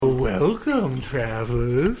Welcome,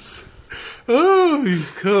 travelers. Oh,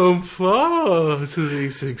 you've come far to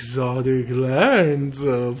these exotic lands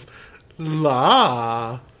of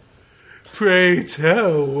La. Pray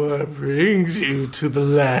tell what brings you to the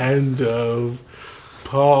land of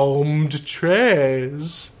palmed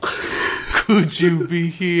trees. Could you be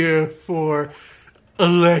here for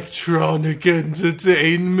electronic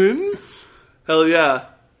entertainment? Hell yeah.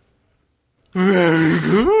 Very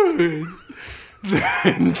good.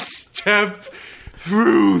 Then step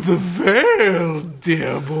through the veil,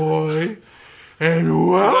 dear boy, and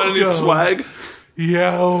welcome. Got any swag?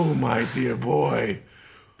 Yeah, oh, my dear boy.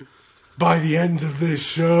 By the end of this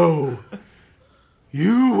show,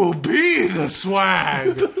 you will be the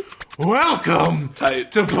swag. Welcome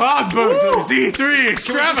Tight. to Podburglars E3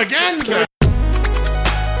 Extravaganza.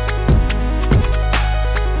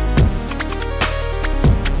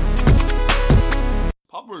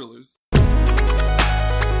 Podburglars.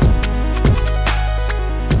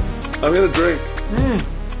 I'm gonna drink.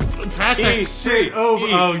 Pass that shit over.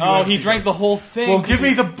 Oh, he drank the whole thing. Well, give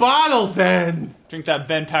me the bottle then. Drink that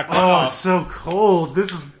Ben Packard. Oh, it's so cold.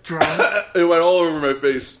 This is dry. It went all over my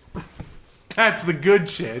face. That's the good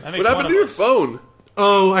shit. What happened to your phone?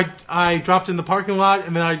 Oh, I dropped in the parking lot,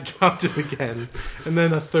 and then I dropped it again. And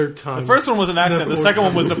then a third time. The first one was an accident. The second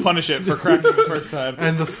one was to punish it for cracking the first time.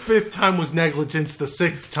 And the fifth time was negligence. The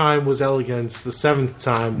sixth time was elegance. The seventh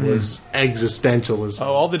time was existentialism.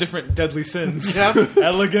 Oh, all the different deadly sins. Yep.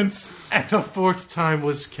 Elegance. And the fourth time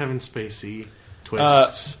was Kevin Spacey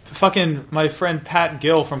twists. Fucking my friend Pat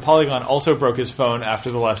Gill from Polygon also broke his phone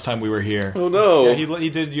after the last time we were here. Oh no. Yeah, he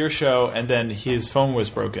did your show, and then his phone was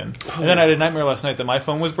broken. And then I had a nightmare last night that my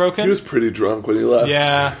phone was broken. He was pretty drunk when he left.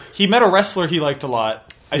 Yeah. He met a wrestler he liked a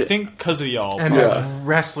lot. I think because of y'all. And the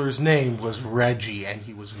wrestler's name was Reggie, and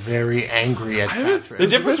he was very angry at Patrick. The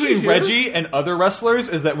difference Reggie between here? Reggie and other wrestlers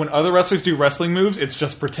is that when other wrestlers do wrestling moves, it's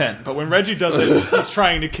just pretend. But when Reggie does it, he's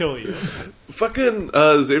trying to kill you. Fucking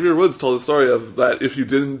Xavier Woods told a story of that if you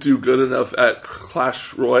didn't do good enough at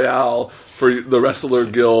Clash Royale for the Wrestler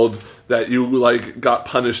Guild, that you got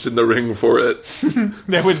punished in the ring for it.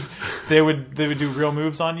 They would do real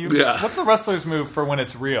moves on you. Yeah. What's the wrestler's move for when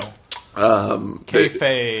it's real?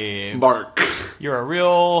 Kayfabe. Mark. You're a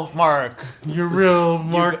real Mark. You're real,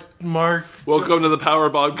 Mark. Welcome to the Power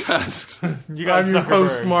Podcast. You got I'm your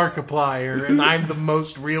host, Zuckerberg. Markiplier, and I'm the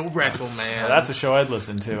most real WrestleMan. That's a show I'd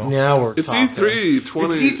listen to. Now we're It's talking. E3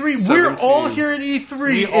 20. It's E3. We're all here at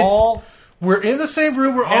E3. We're in the same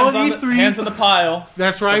room. We're all at E3. Hands in the pile.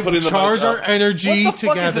 That's right. We charge our energy What the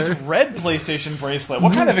fuck together. is this red PlayStation bracelet?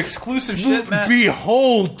 What kind of exclusive shit, man?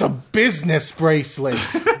 Behold the business bracelet.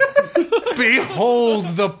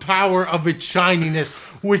 Behold the power of its shininess,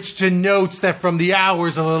 which denotes that from the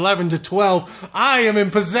hours of 11 to 12, I am in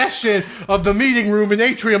possession of the meeting room in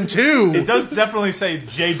Atrium 2. It does definitely say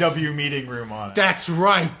JW Meeting Room on it. That's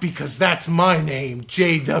right, because that's my name,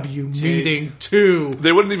 JW Meeting 2.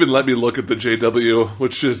 They wouldn't even let me look at the JW,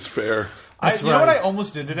 which is fair. That's You know what right. I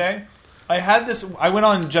almost did today? I went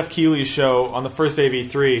on Jeff Keighley's show on the first day of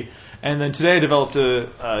E3, and then today I developed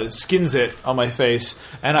a skins it on my face,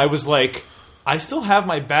 and I was like, I still have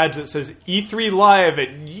my badge that says E3 Live at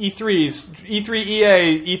E3's, E3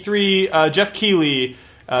 EA, E3 Jeff Keighley,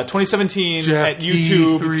 2017 Jeff at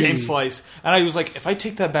YouTube, Key 3. Game Slice. And I was like, if I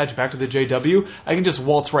take that badge back to the JW, I can just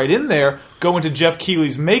waltz right in there, go into Jeff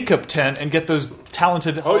Keighley's makeup tent, and get those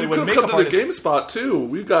talented Oh, you Hollywood could have makeup come to the artists. GameSpot too.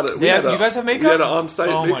 We've got it. Yeah, you guys have makeup? We had an on-site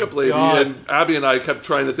Oh my makeup lady, God. and Abby and I kept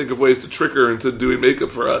trying to think of ways to trick her into doing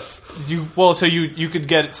makeup for us. You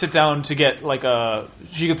could sit down to get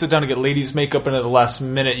she could sit down to get ladies' makeup, and at the last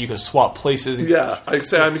minute you could swap places. Yeah, I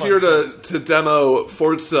say I'm here to demo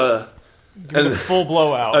Forza, And a full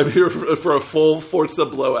blowout. I'm here for a full Forza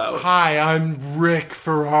blowout. Hi, I'm Rick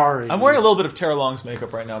Ferrari. I'm wearing a little bit of Tara Long's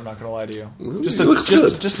makeup right now. I'm not going to lie to you. Just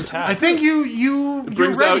a tad. I think you're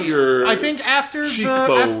brings ready. out your I think after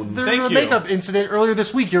cheekbones. the Thank you. makeup incident earlier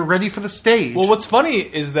this week, you're ready for the stage. Well, what's funny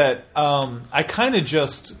is that I kind of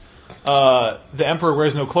just the Emperor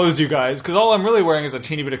wears no clothes, you guys, because all I'm really wearing is a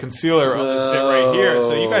teeny bit of concealer on this shit right here.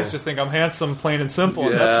 So you guys just think I'm handsome, plain and simple.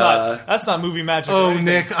 And that's not movie magic. Oh, or anything.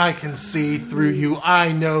 Nick, I can see through you.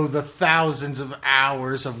 I know the thousands of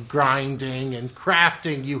hours of grinding and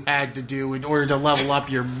crafting you had to do in order to level up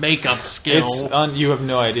your makeup skill. You have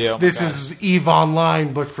no idea. Oh my This God. is EVE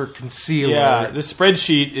Online, but for concealer. Yeah, the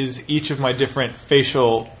spreadsheet is each of my different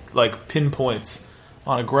facial pinpoints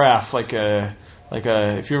on a graph, like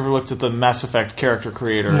if you ever looked at the Mass Effect character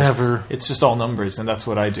creator. Never. It's just all numbers, and that's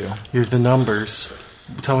what I do. You're the numbers.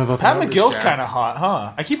 Tell me about Pat the numbers, McGill's Jack. kind of hot,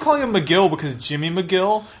 huh? I keep calling him McGill because Jimmy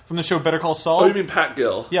McGill from the show Better Call Saul. Oh, you mean Pat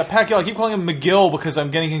Gill? Yeah, Pat Gill. I keep calling him McGill because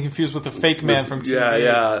I'm getting him confused with the fake man from TV.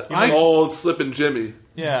 Yeah. Old Slippin' Jimmy.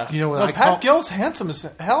 Yeah. You know what no, I Pat call- Gill's handsome as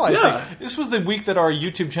hell, I Yeah. think. This was the week that our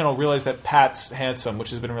YouTube channel realized that Pat's handsome, which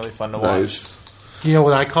has been really fun to watch. Nice. You know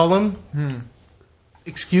what I call him?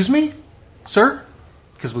 Excuse me, sir?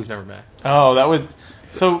 Because we've never met. Oh, that would...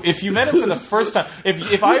 So if you met him for the first time...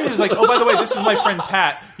 If I was like, oh, by the way, this is my friend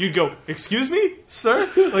Pat, you'd go, excuse me, sir?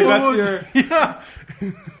 Like, that's your... Yeah.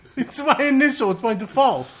 It's my initial. It's my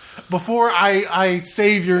default. Before I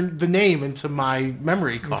save the name into my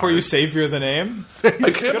memory card. Before you save the name? I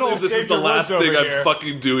can't old believe this is save the your last words thing over I'm here.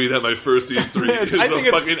 fucking doing at my first E3. Is I a think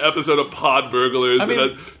it's- fucking episode of Podburglars in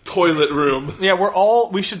a toilet room. Yeah,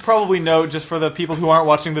 we should probably note, just for the people who aren't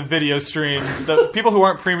watching the video stream, the people who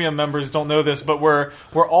aren't premium members don't know this, but we're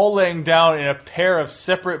all laying down in a pair of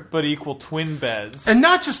separate but equal twin beds. And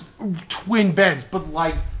not just twin beds, but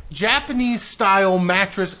like Japanese style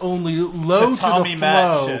mattress only low Tatami to the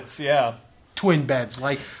mat flow shits, yeah. twin beds.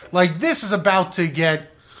 Like this is about to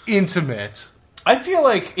get intimate. I feel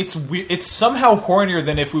like it's somehow hornier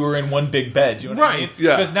than if we were in one big bed. You know what I Right, mean?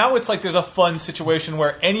 yeah. Because now it's like there's a fun situation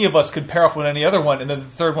where any of us could pair off with any other one, and then the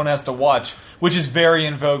third one has to watch, which is very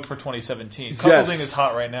in vogue for 2017. Cuckolding is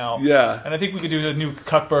hot right now. Yeah. And I think we could do the new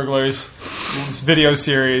Cuck Burglars video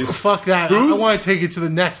series. Fuck that. I want to take it to the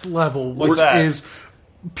next level, What's which that? is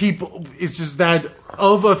people. It's just that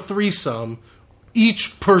of a threesome,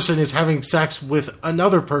 each person is having sex with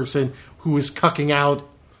another person who is cucking out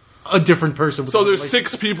a different person. So there's Like,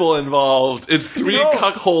 6 people involved. It's 3 No.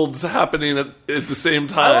 cuckolds happening at the same I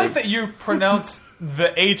time. like that you pronounce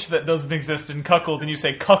the H that doesn't exist in cuckold and you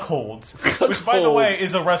say cuckolds, which, by the Cuckold. way,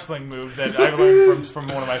 is a wrestling move that I learned from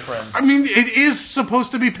one of my friends. I mean, it is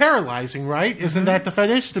supposed to be paralyzing, right? Isn't that the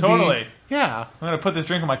fetish? Totally. Yeah. I'm going to put this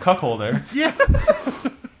drink in my cuckolder. Yeah.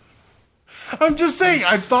 I'm just saying,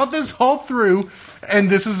 I've thought this all through, and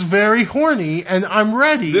this is very horny, and I'm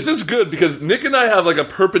ready. This is good because Nick and I have like a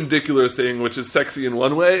perpendicular thing, which is sexy in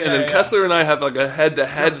one way, and then yeah. Kessler and I have like a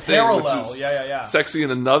head-to-head thing, Parallel, which is yeah. sexy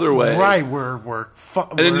in another way. right.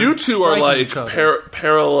 And then you two are like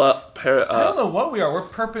parallel. I don't know what we are.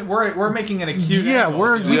 We're making an acute. Yeah, angle.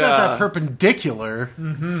 we got Yeah. that perpendicular.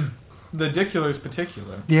 The dicular's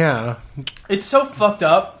particular. Yeah. It's so fucked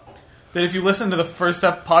up that if you listen to the first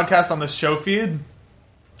podcast on the show feed,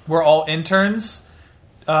 we're all interns,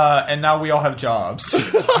 and now we all have jobs.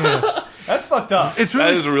 That's fucked up. It's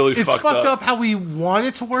really, That is really it's fucked fucked up. up how we want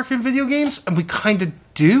it to work in video games, and we kind of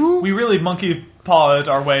do. We really monkey pawed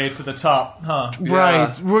our way to the top, huh?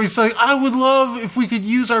 Right. Where it's like, I would love if we could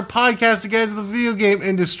use our podcast to get into the video game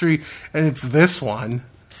industry, and it's this one.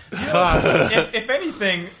 If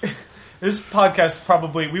anything, this podcast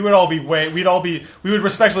probably we would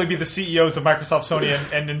respectfully be the CEOs of Microsoft, Sony,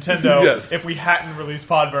 and Nintendo Yes. if we hadn't released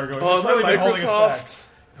Podburglars. Oh, It's really not been holding us back.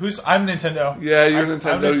 Microsoft. I'm Nintendo. Yeah, you're I'm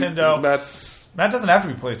Nintendo. Nintendo. Matt doesn't have to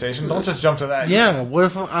be PlayStation. Don't just jump to that. Yeah, what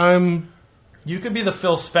if I'm You could be the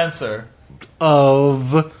Phil Spencer,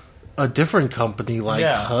 of a different company like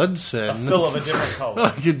Yeah. Hudson? Phil of a different color. I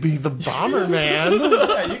could be the Bomberman.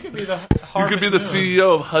 Yeah, you could be the You could be the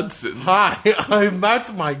CEO of Hudson. Hi,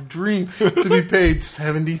 that's my dream, to be paid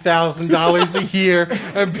 $70,000 a year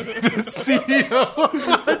and be the CEO of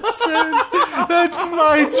Hudson. That's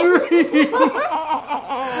my dream.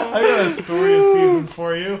 I got a story of seasons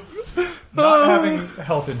for you. Not having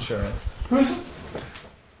health insurance.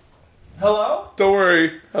 Hello? Don't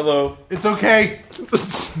worry. Hello. It's okay.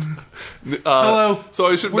 Hello. So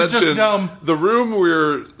I should We're mention just dumb. the room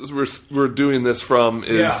we're doing this from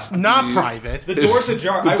is Not private. The door's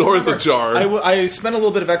ajar. The door's ajar. I spent a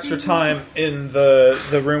little bit of extra time in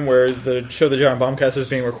the room where the show The Jar and Bombcast is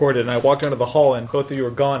being recorded, and I walked into the hall, and both of you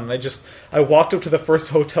were gone, and I walked up to the first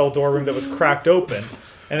hotel door room that was cracked open,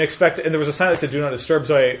 and there was a sign that said "Do Not Disturb,"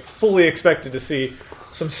 so I fully expected to see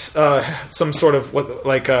some sort of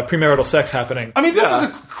premarital sex happening. I mean, this is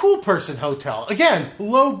a cool person hotel. Again,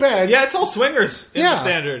 low bed. Yeah, it's all swingers in the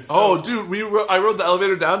standard. So. Oh, dude, I rode the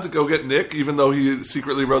elevator down to go get Nick, even though he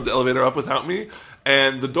secretly rode the elevator up without me.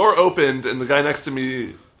 And the door opened, and the guy next to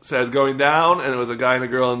me said, "Going down," and it was a guy and a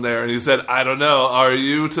girl in there. And he said, "I don't know, are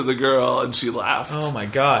you?" to the girl, and she laughed. Oh my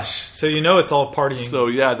gosh! So you know it's all partying. So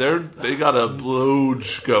yeah, they got a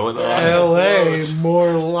blowj going on. L.A.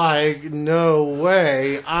 more like no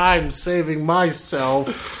way. I'm saving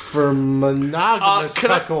myself for monogamous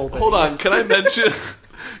cuckolding. Hold on, can I mention?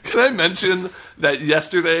 Can I mention that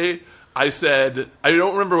yesterday I said, I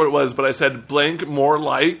don't remember what it was, but I said blank more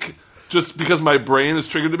like. just because my brain is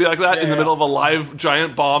triggered to be like that in the middle of a live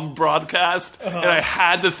giant bomb broadcast, and I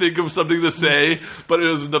had to think of something to say, but it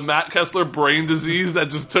was the Matt Kessler brain disease that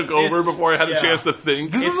just took over before I had a chance to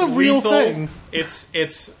think. This is a real thing.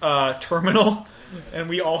 It's terminal, and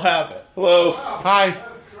we all have it. Hello. Hi.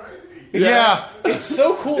 Yeah. It's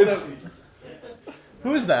so cool.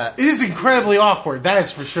 Who is that? It is incredibly awkward, that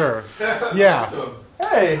is for sure. Yeah.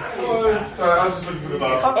 Hey. Hello. Sorry, I was just looking for the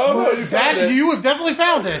bottle. Oh, no, you found it. You have definitely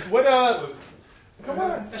found it. What, come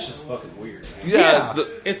on. That's just fucking weird. Yeah.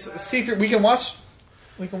 It's see-through. We can watch.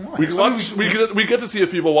 We get to see if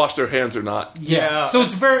people wash their hands or not. Yeah. So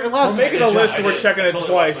it's very... It allows We're us making to a list judge. and we're checking it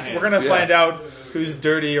twice. We're going to Yeah. find out who's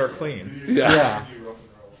dirty or clean. Yeah.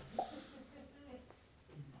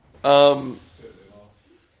 I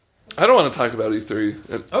don't want to talk about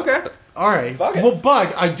E3. Okay. All right. Fuck it. Well,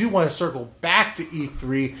 but I do want to circle back to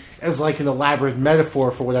E3 as like an elaborate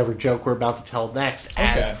metaphor for whatever joke we're about to tell next,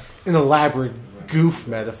 as an elaborate goof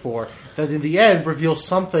metaphor that in the end reveals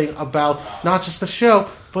something about not just the show,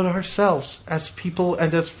 but ourselves as people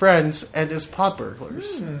and as friends and as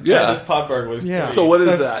Podburglars. Yeah. It's Podburglars. Yeah. So what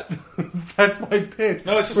is that? That's my pitch.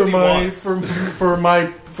 No, it's just for what he my wants.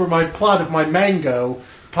 for my plot of my mango,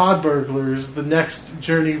 Podburglars, the next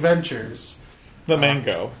journey ventures. The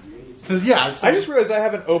mango. Yeah, I just realized I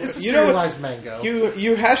haven't opened. it's a You know, serialized mango.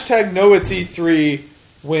 you hashtag know it's E3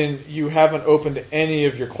 when you haven't opened any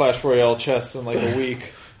of your Clash Royale chests in like a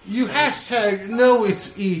week. You hashtag no, it's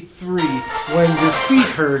E3 when your feet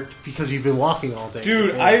hurt because you've been walking all day. Dude,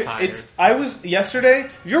 You're very tired. I was yesterday.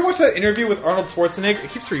 Have you ever watched that interview with Arnold Schwarzenegger? It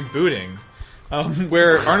keeps rebooting.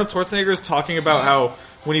 Where Arnold Schwarzenegger is talking about how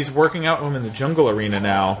when he's working out, I'm in the jungle arena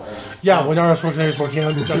now. Yeah, when Arnold Schwarzenegger is working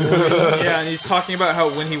on the jungle. Yeah, and he's talking about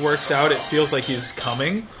how when he works out, it feels like he's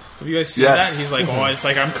coming. Have you guys seen Yes. that? And he's like, oh, it's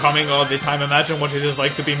like I'm coming all the time. Imagine what it is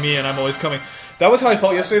like to be me, and I'm always coming. That was how I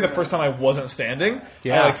felt yesterday. The first time I wasn't standing,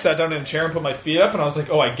 Yeah. I like sat down in a chair and put my feet up, and I was like,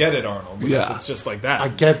 oh, I get it, Arnold. Because Yeah. it's just like that. I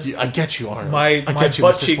get you, Arnold. My I get you,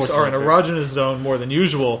 butt Mr. cheeks are in Schwarzenegger. erogenous zone more than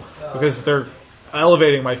usual because they're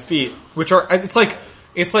elevating my feet, which are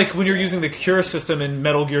it's like when you're using the cure system in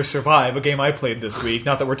Metal Gear Survive, a game I played this week.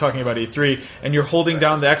 Not that we're talking about E3, and you're holding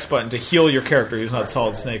down the X button to heal your character who's not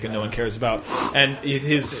Solid Snake and no one cares about, and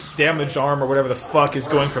his damaged arm or whatever the fuck is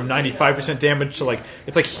going from 95% damage to like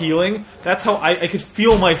it's like healing. That's how I could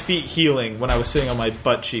feel my feet healing when I was sitting on my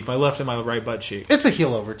butt cheek, my left and my right butt cheek. It's a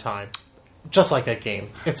heal over time. Just like that game.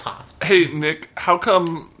 It's hot. Hey, Nick, how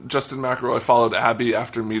come Justin McElroy followed Abby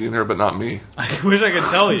after meeting her, but not me? I wish I could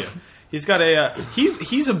tell you. He's got a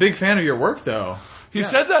he's a big fan of your work though. He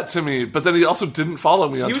said that to me, but then he also didn't follow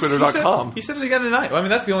me on Twitter.com. He said it again tonight. I mean,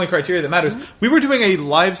 that's the only criteria that matters. We were doing a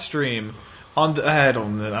live stream on the. I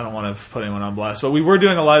don't want to put anyone on blast, but we were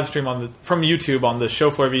doing a live stream from YouTube on the show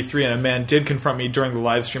floor of E3, and a man did confront me during the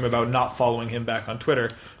live stream about not following him back on Twitter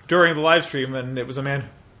during the live stream, and it was a man.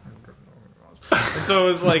 And so it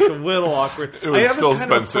was like a little awkward. It was I have Phil a kind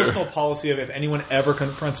of a Spencer. personal policy of if anyone ever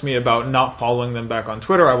confronts me about not following them back on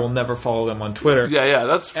Twitter, I will never follow them on Twitter. Yeah,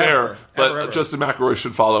 that's fair. Ever, but ever. Justin McElroy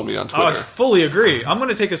should follow me on Oh, I Twitter. fully agree. I'm going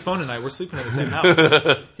to take his phone tonight. We're sleeping in the same house.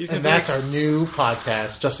 He's gonna And be that's like, our new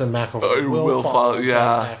podcast. Justin McElroy will follow.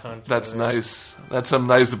 Yeah, back on that's Twitter. nice. That's some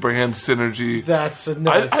nice brand synergy. That's a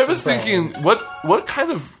nice I was brand. thinking, what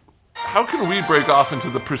kind of... How can we break off into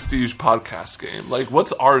the prestige podcast game? Like,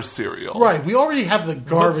 what's our cereal? Right, we already have the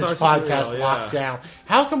garbage What's our podcast cereal, locked yeah. down.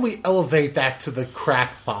 How can we elevate that to the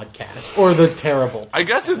crack podcast or the terrible? I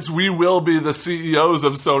guess it's we will be the CEOs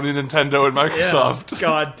of Sony, Nintendo, and Microsoft.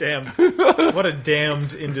 God damn. What a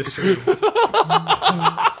damned industry.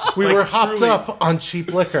 We Like, were hopped truly- up on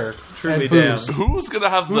cheap liquor Truly and booze. Who's going to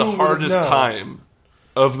have the would've hardest known? time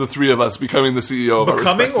of the three of us becoming the CEO of our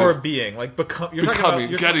Becoming or respective... being? Like, you're talking Becoming,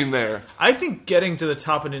 about... getting there. I think getting to the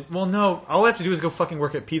top and... Well, no. All I have to do is go fucking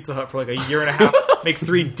work at Pizza Hut for like a year and a half, make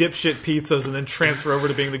 3 dipshit pizzas, and then transfer over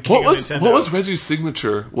to being the king of Nintendo. What was Reggie's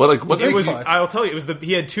signature? What It was. Bigfoot. I'll tell you. It was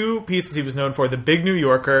he had 2 pizzas he was known for: the Big New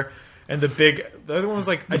Yorker and the big. The other one was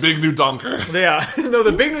like the big new donker? Yeah, no,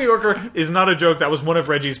 the Big New Yorker is not a joke. That was one of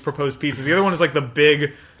Reggie's proposed pizzas. The other one is like the big I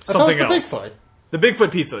thought it something was the else. Bigfoot. The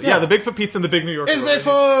Bigfoot pizza. Yeah, the Bigfoot pizza and the Big New Yorker. It's were Reggie's.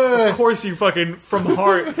 Bigfoot! Of course, you fucking from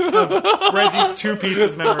heart have Reggie's 2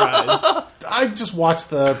 pizzas memorized. I just watched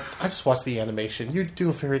the animation. You do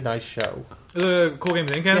a very nice show. The Cool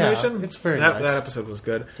Games Inc. animation. it's very that, nice. That episode was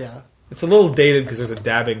good. Yeah. It's a little dated because there's a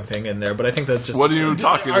dabbing thing in there, but I think that's just. What are you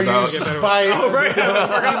talking Are about? you by right.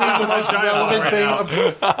 the most relevant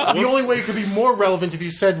thing? The only way it could be more relevant if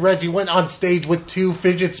you said Reggie went on stage with 2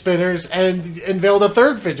 fidget spinners and unveiled a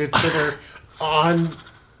 3rd fidget spinner on.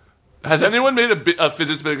 Has anyone made a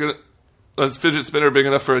fidget spinner big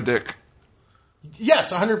enough for a dick?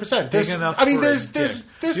 Yes, 100%. Big enough I mean, for there's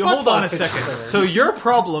you hold on a second. So your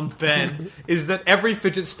problem, Ben, is that every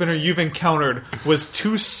fidget spinner you've encountered was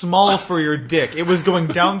too small for your dick. It was going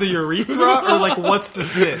down the urethra, or like, what's the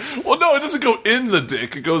sitch? Well, no, it doesn't go in the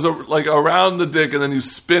dick. It goes like around the dick, and then you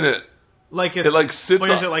spin it. Like it like sits. What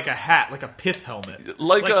is it, like a hat, like a pith helmet,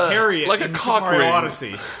 like a Harriet, like a in cock Super Mario ring.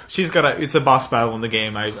 Odyssey. She's got a. It's a boss battle in the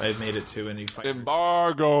game. I made it to, and you fight.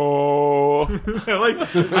 Embargo.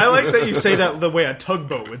 I like that you say that the way a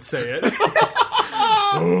tugboat would say it.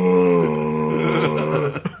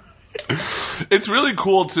 It's really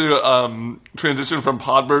cool to transition from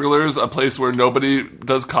Podburglars, a place where nobody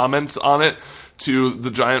does comments on it, to the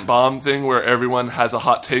giant bomb thing where everyone has a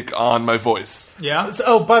hot take on my voice. Yeah.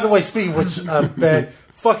 Oh, by the way, speaking of which, Ben,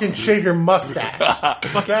 fucking shave your mustache.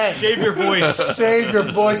 Ben, Shave your voice. shave your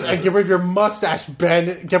voice and get rid of your mustache,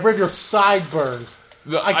 Ben. Get rid of your sideburns.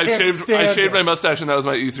 I shaved my mustache, and that was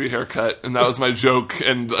my E3 haircut, and that was my joke,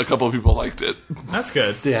 and a couple of people liked it. That's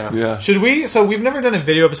good. Yeah. Should we? So we've never done a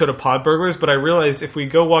video episode of Podburglars, but I realized if we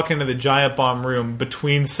go walk into the giant bomb room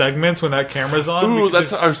between segments when that camera's on, Ooh,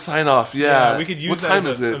 that's our sign off. Yeah, we could use what that time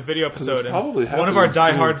as is it? a video episode. And probably one of our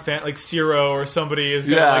happening diehard soon. fan, like Ciro or somebody, is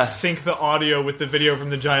gonna like sync the audio with the video from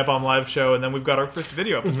the Giant Bomb live show, and then we've got our first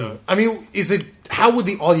video episode. I mean, how would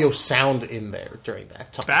the audio sound in there during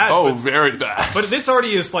that time? Bad. Oh, but, very bad. but this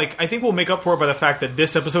already is like, I think we'll make up for it by the fact that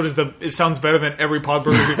this episode it sounds better than every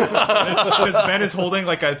Podburger we've done, because Ben is holding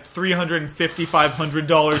like a $350, $500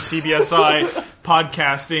 CBSI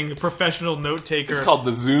podcasting professional note taker. It's called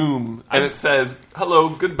the Zoom, and it says "Hello,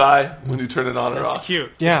 goodbye" when you turn it on or It's off.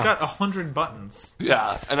 cute. Yeah. It's got 100 buttons.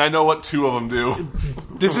 Yeah, and I know what 2 of them do.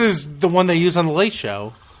 This is the one they use on the Late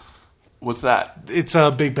Show. What's that? It's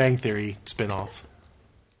a Big Bang Theory spinoff.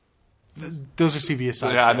 Those are CBS.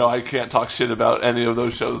 Yeah, no, I can't talk shit about any of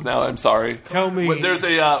those shows now. I'm sorry. Tell me. When there's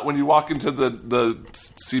when you walk into the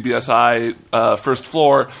CBSI first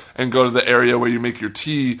floor and go to the area where you make your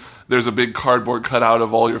tea, there's a big cardboard cutout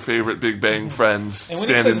of all your favorite Big Bang friends And when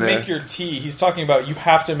he standing says there. make your tea, he's talking about you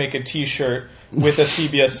have to make a T-shirt with a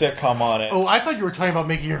CBS sitcom on it. Oh, I thought you were talking about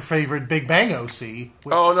making your favorite Big Bang OC.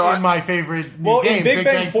 Which Oh, no, my favorite new Well, game, in Big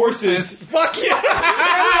Bang Forces, fuck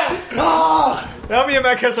yeah! Now me and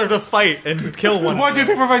Matt Kessler have to fight and kill one. What do you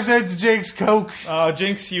think if I said to Jake's Coke?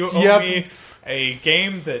 Jinx, you owe Yep. me a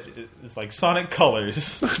game that is like Sonic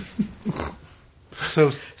Colors.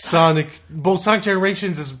 So Sonic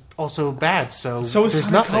Generations is also bad. So So is there's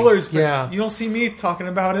Sonic nothing. Colors, but yeah. you don't see me talking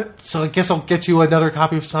about it. So I guess I'll get you another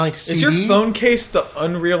copy of Sonic CD. Is your phone case the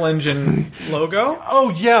Unreal Engine logo?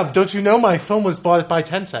 Oh yeah, don't you know my phone was bought by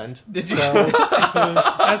Tencent? Did you? So,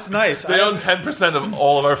 That's nice. They own 10% of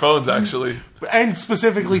all of our phones, actually. and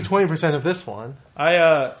specifically 20% of this one.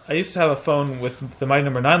 I used to have a phone with the Mighty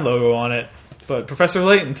Number 9 logo on it, but Professor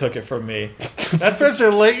Layton took it from me. That's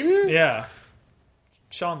Professor Layton? yeah.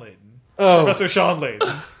 Sean Layton. Oh. Professor Sean Layton.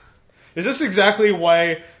 Is this exactly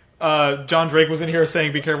why John Drake was in here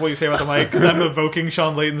saying, be careful what you say about the mic? Because I'm evoking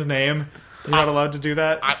Sean Layton's name. You're not allowed to do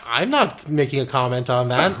that? I'm not making a comment on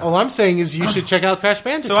that. All I'm saying is you should check out Crash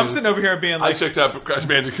Bandicoot. So I'm sitting over here being I like... checked out Crash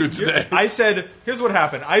Bandicoot today. I said, here's what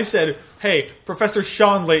happened. I said, hey, Professor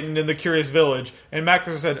Sean Layton in the Curious Village. And Mac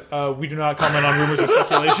said, we do not comment on rumors or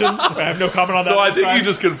speculation. I have no comment on that. So I this think time. you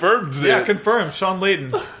just confirmed it. Yeah, confirmed. Sean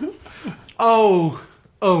Layton.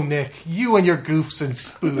 Oh, Nick, you and your goofs and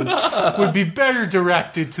spoofs would be better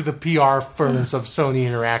directed to the PR firms of Sony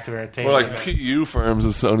Interactive Entertainment. More like PU firms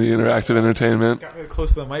of Sony Interactive Entertainment. Got really close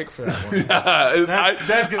to the mic for that one.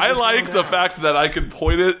 That's gonna I be like so the bad. fact that I can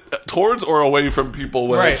point it towards or away from people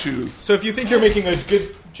when I choose. So if you think you're making a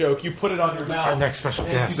good joke, you put it on your mouth. Our next special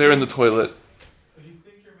guest. They're in the toilet. If you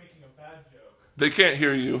think you're making a bad joke, They can't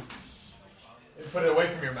hear you. you put it away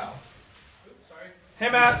from your mouth. Oops, sorry. Hey,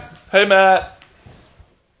 Matt. Hey, Matt.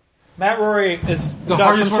 Matt Rory is The got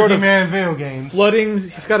hardest some sort working of man in video games. flooding.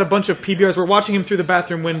 He's got a bunch of PBRs. We're watching him through the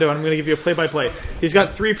bathroom window, and I'm going to give you a play-by-play. He's got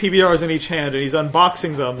 3 PBRs in each hand, and he's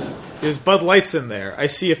unboxing them. There's Bud Lights in there. I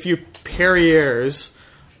see a few Perriers.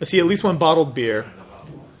 I see at least one bottled beer.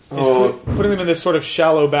 He's putting them in this sort of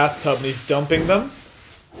shallow bathtub, and he's dumping them.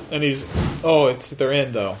 And he's... Oh, they're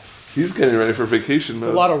in, though. He's getting ready for vacation mode.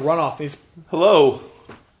 A lot of runoff. He's... Hello.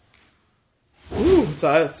 Ooh,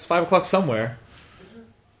 it's 5 o'clock somewhere.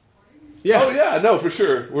 Yeah. Oh, yeah, no, for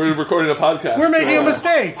sure. We're recording a podcast. We're making a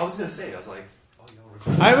mistake. I was gonna say, I was like,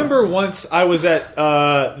 I remember once I was at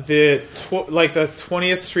the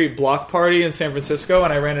 20th Street block party in San Francisco,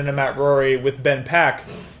 and I ran into Matt Rory with Ben Pack,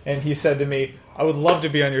 and he said to me, "I would love to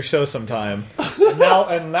be on your show sometime."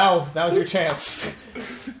 and now's your chance.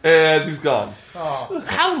 and he's gone.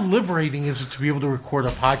 How liberating is it to be able to record a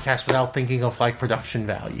podcast without thinking of like production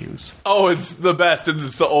values? Oh, it's the best, and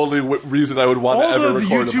it's the only reason I would want to ever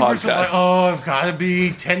record a YouTubers podcast. are like, oh, I've got to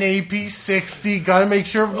be 1080p 60, got to make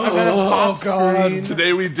sure I've got a pop screen.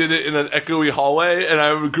 Today we did it in an echoey hallway, and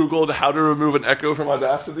I googled how to remove an echo from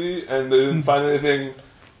Audacity, and they didn't find anything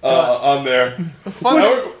on there.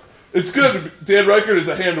 It's good. Dan Reichert is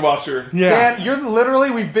a hand washer. Yeah. Dan, you're literally,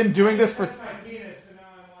 we've been doing this for...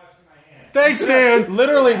 Thanks, Dan.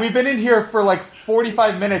 Literally, we've been in here for like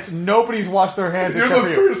 45 minutes. Nobody's washed their hands You're except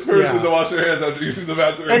the for you. first person Yeah. to wash their hands after using the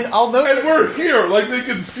bathroom. And I'll note... And we're here. Like, they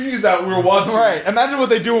can see that we're watching. Right. Imagine what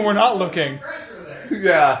they do when we're not looking.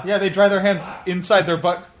 Yeah. Yeah, they dry their hands inside their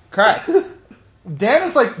butt crack. Dan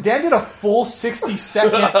did a full 60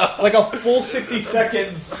 second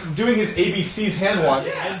doing his ABC's hand wash.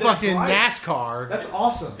 Fucking NASCAR. That's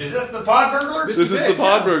awesome. Is this the Podburglars? This is the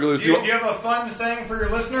Podburglars. Do you have a fun saying for your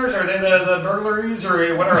listeners? Are they the burglaries,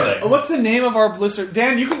 or what are they? What's the name of our listener?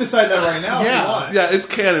 Dan, you can decide that right now if you want. Yeah, it's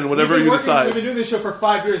canon, whatever We've you been decide. We've been doing this show for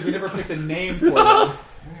 5 years. We never picked a name for them.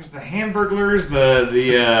 There's the Hamburglars, the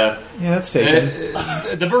Yeah, that's taken.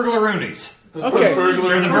 the Burglaroonies. Okay. You're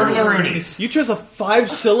the Burglaroonies. You chose a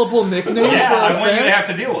 5-syllable nickname Yeah, for I a want you to fan? have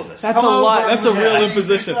to deal with this. That's a lot. That's a real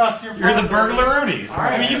imposition. You're the Burglaroonies.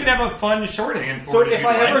 I mean, you can have a fun shorthand for So it. if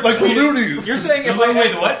I ever Like the Loonies. You're saying if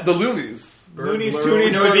wait, what? The Loonies. Loonies,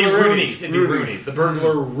 Toonies, No, it'd be Burglaroonies. Roonies. It'd be Roonies. The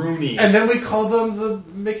Burglaroonies. And then we call them the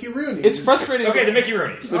Mickey Rooney. It's frustrating. Okay, the Mickey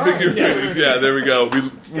Roonies. The Mickey Roonies. Yeah, there we go.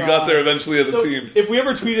 We got there eventually as a So team. if we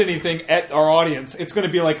ever tweet anything at our audience, it's going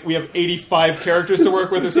to be like we have 85 characters to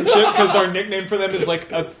work with or some shit because our nickname for them is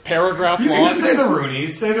like a paragraph You can long. just say the Roonies.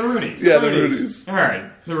 Say the Roonies. Yeah, the Roonies. All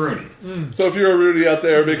right, the Roonies. So if you're a Rooney out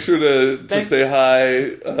there, make sure to say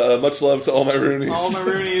hi. Much love to all my Roonies. All my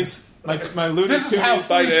Roonies, my Loonies. This is how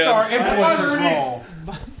Toonies, 3-star Dan. influencers roll.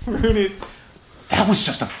 Roonies. That was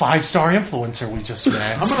just a 5-star influencer we just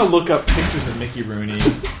met. I'm going to look up pictures of Mickey Rooney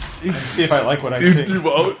and see if I like what I see. You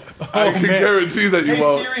won't. I can man. guarantee that you Hey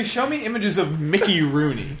won't. Siri, show me images of Mickey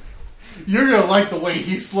Rooney. You're going to like the way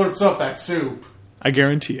he slurps up that soup. I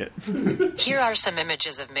guarantee it. Here are some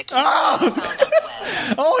images of Mickey found on the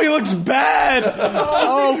web. Oh, he looks bad.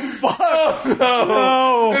 Oh, fuck.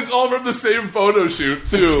 No. It's all from the same photo shoot,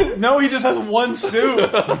 too. No, he just has one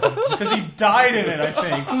suit. Because he died in it, I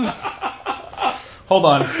think. Hold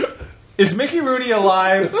on. Is Mickey Rooney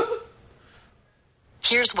alive?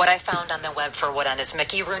 Here's what I found on the web for what on is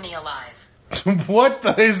Mickey Rooney alive.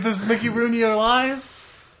 Is this Mickey Rooney alive?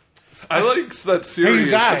 I like that Siri Hey,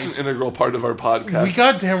 is guys. such an integral part of our podcast. We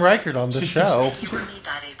got Dan Reichert on the show. Mickey Rooney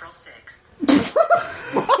died April 6th.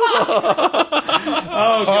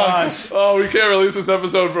 Oh, gosh. Oh, we can't release this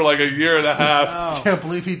episode for like a year and a half. I can't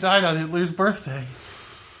believe he died on Hitler's birthday.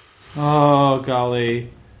 Oh, golly.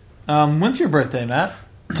 When's your birthday, Matt?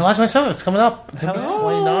 July 27th. It's coming up. I'm going to be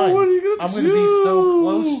 29. what are you gonna I'm going to be so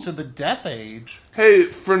close to the death age. Hey,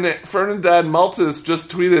 Fernandad Maltis just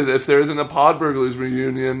tweeted if there isn't a Podburglars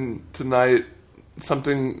reunion tonight.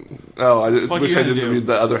 Something. Oh, I wish you I gonna didn't do? read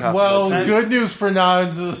the other half. Well, of that. good news,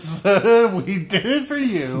 Fernandez. We did it for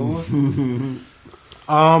you.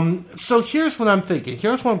 So here's what I'm thinking.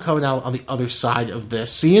 Here's what I'm coming out on the other side of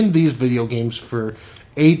this. Seeing these video games for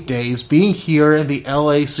 8 days, being here in the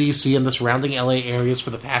LACC and the surrounding LA areas for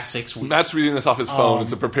the past 6 weeks. Matt's reading this off his phone.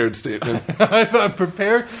 It's a prepared statement. I'm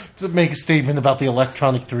prepared to make a statement about the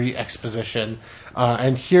Electronic 3 exposition.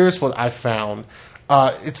 And here's what I found.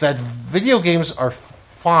 It's that video games are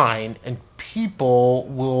fine and people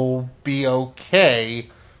will be okay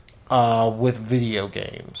with video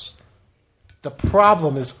games. The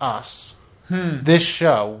problem is us. This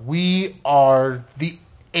show. We are the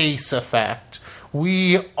Ace Effect.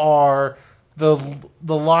 We are the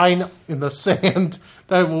line in the sand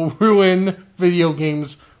that will ruin video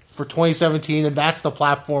games for 2017, and that's the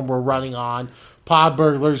platform we're running on.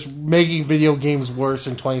 Podburglars making video games worse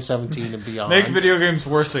in 2017 and beyond. Make video games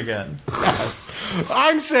worse again.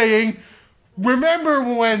 I'm saying, remember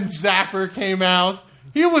when Zapper came out?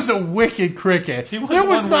 He was a wicked cricket. There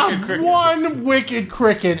was not one wicked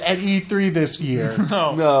cricket at E3 this year.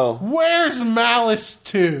 No. Where's Malice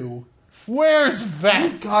 2? Where's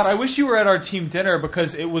Vex? God, I wish you were at our team dinner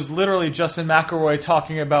because it was literally Justin McElroy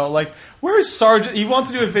talking about, like, where's Sarge? He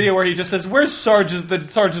wants to do a video where he just says, where's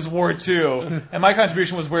Sarge's War 2? And my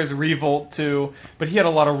contribution was, where's Revolt 2? But he had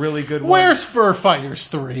a lot of really good ones. Where's Fur Fighters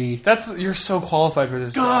 3? You're so qualified for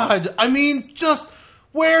this job. God, I mean, just,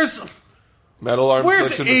 where's Metal Arms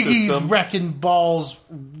Iggy's system. Wrecking Balls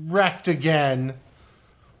wrecked again?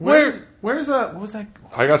 Where's what was that?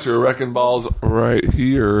 I got your wrecking balls right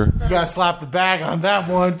here. You gotta slap the bag on that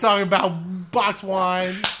one. Talking about box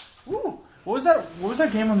wine. Ooh, what was that? What was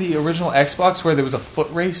that game on the original Xbox where there was a foot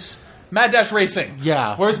race? Mad Dash Racing.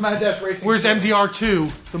 Yeah. Where's Mad Dash Racing? Where's 2?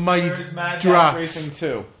 MDR2? The mighty Where's Mad Drox. Dash Racing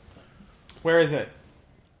 2? Where is it?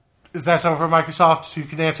 Is that someone from Microsoft who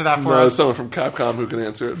can answer that for No, us? someone from Capcom who can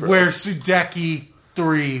answer it for Where's us. Sudeki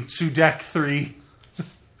 3? Sudek 3.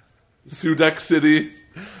 Sudek City.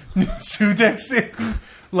 Sudek 6.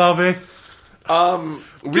 Love it.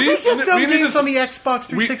 Did we get dumb games on the Xbox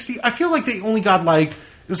 360? I feel like they only got it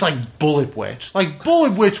was like Bullet Witch. Like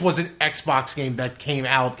Bullet Witch was an Xbox game that came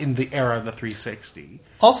out in the era of the 360.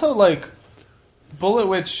 Also, Bullet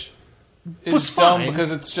Witch is Was dumb fine. because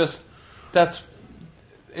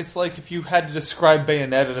it's like if you had to describe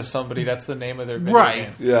Bayonetta to somebody, that's the name of their video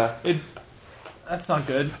game. Yeah. That's not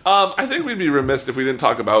good. I think we'd be remiss if we didn't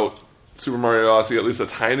talk about Super Mario Odyssey at least a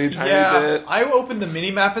tiny bit. I opened the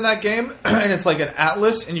mini-map in that game, and it's like an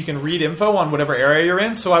atlas, and you can read info on whatever area you're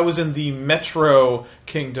in. So I was in the Metro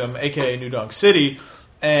Kingdom, a.k.a. New Donk City,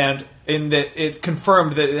 and it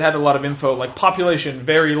confirmed that it had a lot of info, like population,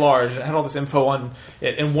 very large, and it had all this info on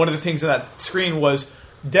it. And one of the things in that screen was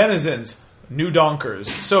denizens, New Donkers.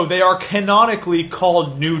 So they are canonically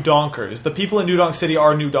called New Donkers. The people in New Donk City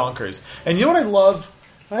are New Donkers. And you know what I love?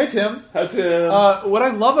 Hi, Tim. Hi, Tim. What I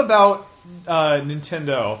love about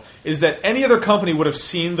Nintendo is that any other company would have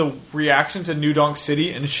seen the reaction to New Donk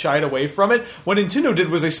City and shied away from it. What Nintendo did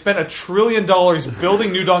was they spent $1 trillion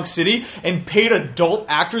building New Donk City and paid adult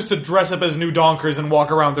actors to dress up as New Donkers and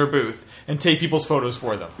walk around their booth and take people's photos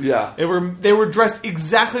for them. Yeah. They were dressed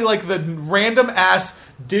exactly like the random ass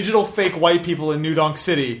digital fake white people in New Donk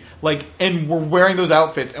City, and were wearing those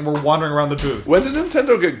outfits and were wandering around the booth. When did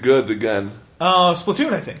Nintendo get good again?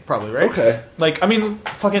 Splatoon, I think, probably, right? Okay.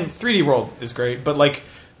 Fucking 3D World is great, but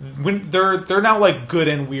when they're now good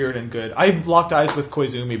and weird and good. I locked eyes with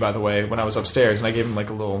Koizumi, by the way, when I was upstairs, and I gave him a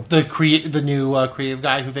little The new creative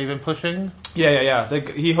guy who they've been pushing. Yeah.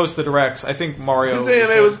 He hosts the directs. I think Mario. His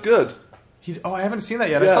AMA was good. I haven't seen that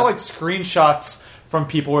yet. Yeah. I saw screenshots from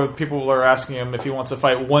people where people are asking him if he wants to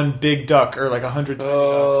fight one big duck or 100 tiny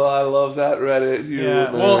ducks. I love that Reddit humor.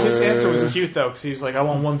 Yeah. Well, his answer was cute though, because he was like, "I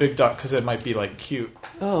want one big duck because it might be cute."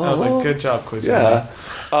 Oh, and I was like, "Good job, Koizumi." Yeah.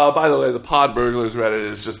 By the way, the Podburglars Reddit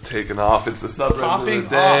is just taking off. It's the subreddit of the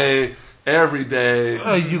day. Every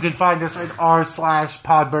day. You can find us at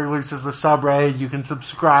r/Podburglars is the subreddit. You can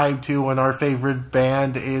subscribe to, and our favorite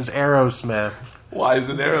band is Aerosmith. Why is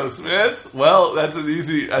it Aerosmith? Well, that's an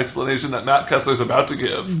easy explanation that Matt Kessler's about to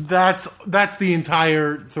give. That's the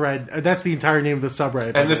entire thread. That's the entire name of the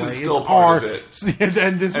subreddit. And this is still part of it.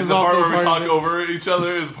 And this is the also part where we part talk of it. over each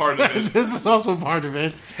other is part of it. This is also part of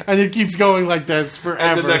it, and it keeps going like this forever.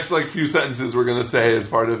 And the next few sentences we're going to say is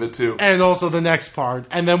part of it too. And also the next part,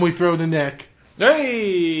 and then we throw to Nick.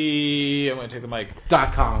 Hey, I'm going to take the mic.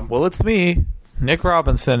 .com. Well, it's me, Nick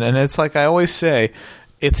Robinson, and it's like I always say,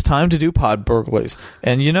 it's time to do Pod Burglars.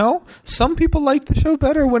 And some people liked the show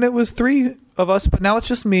better when it was 3 of us, but now it's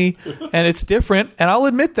just me, and it's different, and I'll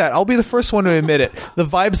admit that. I'll be the first one to admit it. The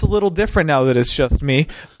vibe's a little different now that it's just me,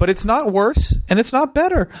 but it's not worse, and it's not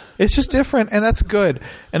better. It's just different, and that's good,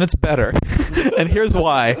 and it's better. And here's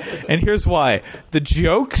why. The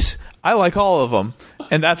jokes, I like all of them,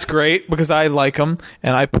 and that's great because I like them,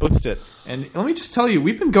 and I post it. And let me just tell you,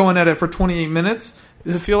 we've been going at it for 28 minutes.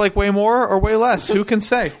 Does it feel like way more or way less? Who can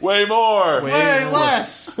say? Way more! Way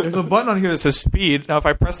less! There's a button on here that says speed. Now, if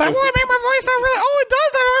I press that, will it make my voice sound really... Oh, it does!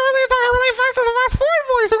 I really fast. It's a fast forward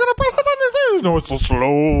voice. I'm going to press the button to say... No, it's a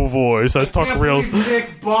slow voice. I talk real...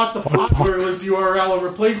 Nick bought the Podburglars URL and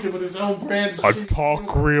replaced it with his own brand. I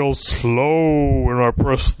talk real slow when I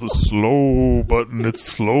press the slow button. It's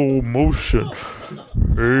slow motion.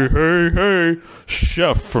 Hey.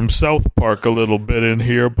 Chef from South Park a little bit in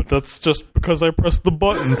here, but that's just because I pressed the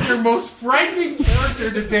button. This is your most frightening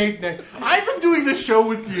character to date, Nick. I've been doing this show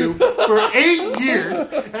with you for 8 years,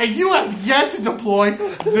 and you have yet to deploy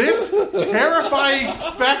this terrifying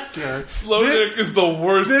specter. Slow Nick is the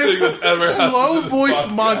worst thing that's ever happened slow to this voice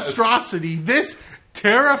podcast. monstrosity. This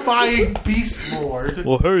terrifying beast lord.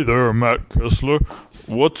 Well, hey there, Matt Kessler.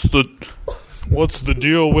 What's the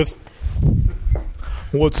deal with...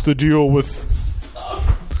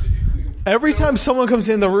 Every time someone comes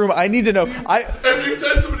in the room, I need to know. Every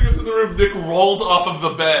time somebody comes in the room, Nick rolls off of the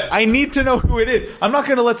bed. I need to know who it is. I'm not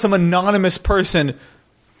going to let some anonymous person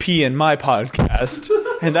pee in my podcast.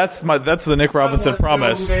 And that's the Nick Robinson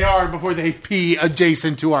promise. Know who they are before they pee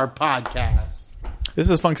adjacent to our podcast. This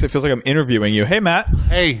is fun because it feels like I'm interviewing you. Hey, Matt.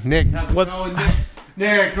 Hey, Nick. How's it What- going, Nick?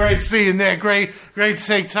 Nick, great to see you, Nick. Great to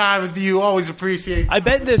take time with you. Always appreciate. I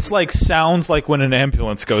bet this sounds like when an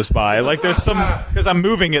ambulance goes by. Like there's some because I'm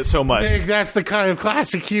moving it so much. Nick, that's the kind of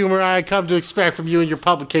classic humor I come to expect from you and your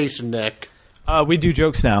publication, Nick. We do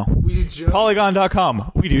jokes now. We do jokes.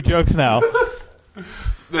 Polygon.com. We do jokes now.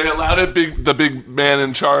 They allowed the big man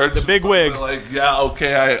in charge. The big wig. Like, yeah,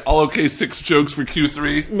 okay, I'll okay 6 jokes for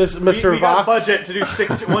Q3. Mr. We got a Vox. budget to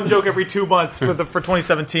do one joke every 2 months for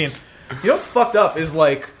 2017. You know what's fucked up is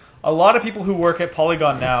a lot of people who work at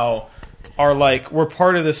Polygon now are we're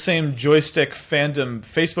part of the same joystick fandom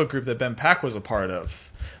Facebook group that Ben Pack was a part of.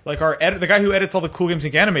 Like the guy who edits all the Cool Games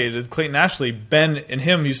Inc. Animated, Clayton Ashley, Ben and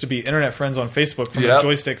him used to be internet friends on Facebook from the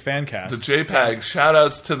Joystick Fancast. The JPEG.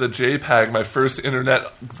 Shoutouts to the JPEG, my first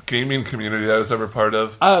internet gaming community I was ever part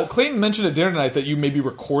of. Clayton mentioned at dinner tonight that you maybe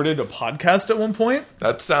recorded a podcast at one point.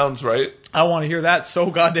 That sounds right. I want to hear that so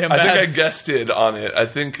goddamn bad. I think I guested on it. I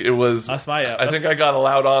think it was... That's my... I think I got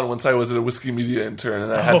allowed on once I was at a Whiskey Media intern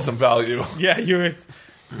and I had some value. Yeah, you were...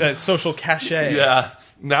 That social cachet. Yeah.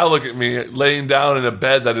 Now look at me, laying down in a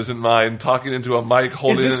bed that isn't mine, talking into a mic,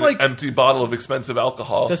 holding an empty bottle of expensive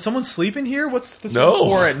alcohol. Does someone sleep in here? What's this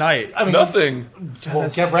for at night? I mean, nothing.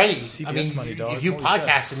 Well, get ready. CBS money, dog. If you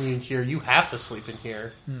podcast in here, you have to sleep in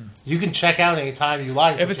here. You can check out anytime you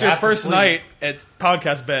like. If it's your first night at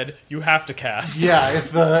podcast bed, you have to cast. Yeah,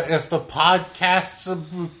 if the podcasts are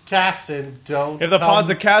casting, don't. If the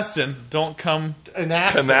pods are casting, don't come.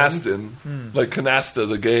 Canastin. Like Canasta,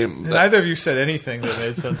 the game. Neither of you said anything that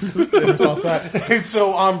made sense. It's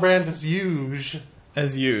so on brand as usual.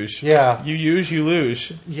 As usual. Yeah. You use, you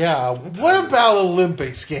lose. Yeah. What about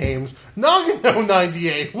Olympics games? Nagano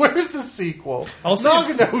 98. Where's the sequel?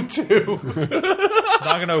 Nagano 2.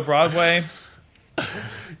 Nagano Broadway.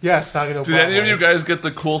 Yes, Nagano Did any of you guys get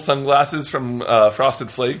the cool sunglasses from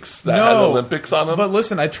Frosted Flakes that had Olympics on them? But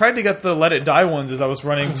listen, I tried to get the Let It Die ones as I was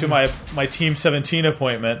running to my Team 17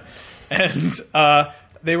 appointment. And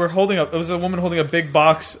they were holding up. It was a woman holding a big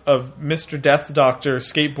box of Mr. Death Doctor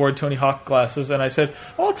skateboard Tony Hawk glasses, and I said,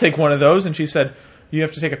 well, "I'll take one of those." And she said, "You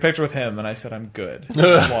have to take a picture with him." And I said, "I'm good." And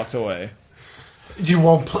I walked away. You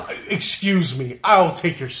won't play. Excuse me. I'll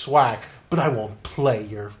take your swag, but I won't play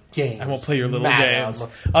your games. I won't play your little games.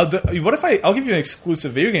 What if I'll give you an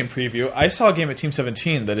exclusive video game preview. I saw a game at Team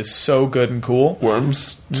 17 that is so good and cool.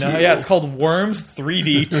 Worms 2? No, yeah, it's called Worms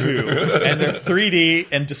 3D 2. And they're 3D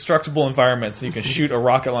and destructible environments, and you can shoot a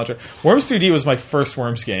rocket launcher. Worms 3D was my first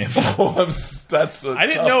Worms game. I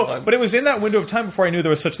didn't know, one. but it was in that window of time before I knew there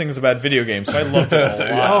was such thing as a bad video game, so I loved it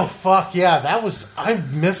a lot. Oh, fuck, yeah. That was... I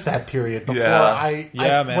missed that period before man.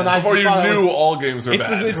 Before you knew all games were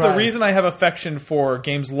bad. It's the reason I have affection for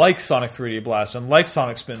games like Sonic 3D Blast and like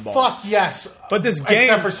Sonic Spinball. Fuck yes. But this game...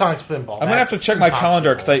 Except for Sonic Spinball. I'm going to have to check my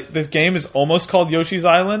calendar, because this game is almost called Yoshi's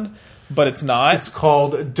Island, but it's not. It's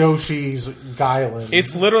called Doshi's Guyland.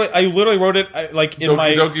 It's literally... I literally wrote it in Doki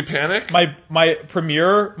my... Doki Panic? My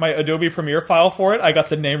Adobe Premiere file for it. I got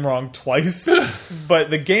the name wrong twice. But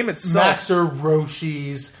the game itself... Master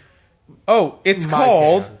Roshi's... Oh, it's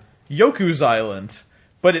called Yoku's Island.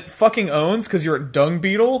 But it fucking owns, because you're a dung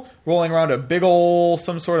beetle rolling around a big ol'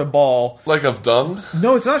 some sort of ball. Like of dung?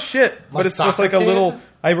 No, it's not shit. But it's just like a little...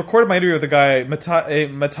 I recorded my interview with the guy,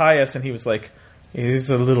 Matthias, and he was like,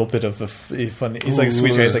 he's a little bit of a funny... He's like a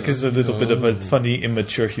sweet guy. He's like, this is a little bit of a funny,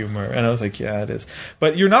 immature humor. And I was like, yeah, it is.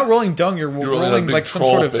 But you're not rolling dung, you're rolling like some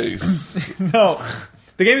sort of... face. No.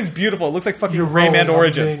 The game is beautiful. It looks like fucking Rayman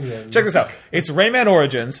Origins. Check this out. It's Rayman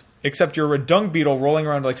Origins, except you're a dung beetle rolling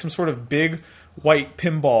around like some sort of big... white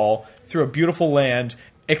pinball through a beautiful land,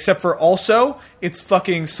 except for also it's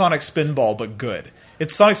fucking Sonic Spinball, but good.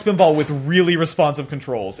 It's Sonic Spinball with really responsive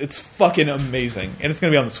controls. It's fucking amazing, and it's going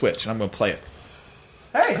to be on the Switch, and I'm going to play it.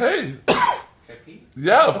 Hey.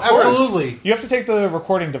 Yeah, of course. Absolutely. You have to take the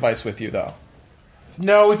recording device with you, though.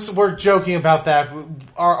 No, we're joking about that.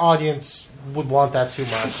 Our audience would want that too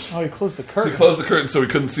much. Oh, he closed the curtain. He closed the curtain so we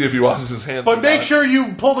couldn't see if he washes his hands. But make sure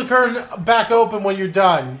you pull the curtain back open when you're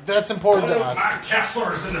done. That's important to us. Matt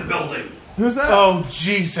Kessler's in the building. Who's that? Oh,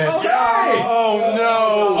 Jesus. Oh,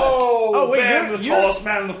 no. Oh, wait, Ben, the tallest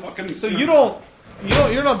man in the fucking... So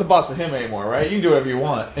you're not the boss of him anymore, right? You can do whatever you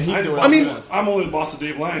want. And he can do whatever he wants. I'm only the boss of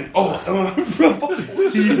Dave Lang.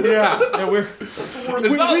 Yeah. We're... It's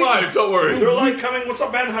not live, don't worry. They're like coming... What's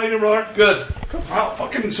up, Ben? How you doing, brother? Good. Wow,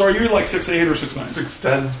 fucking... Sorry, you're like 6'8" or 6'9".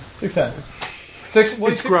 6'10". 6'10".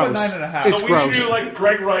 It's gross. 9.5. It's So we gross. need to do like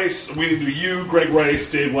Greg Rice. We need to do you, Greg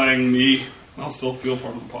Rice, Dave Lang, me. I'll still feel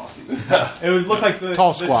part of the posse. It would look like the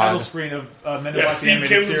Tall the squad. title screen of Men in Yeah, Black the Steve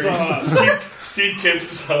animated Kim's series. Steve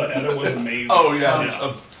Kim's edit was amazing. Oh,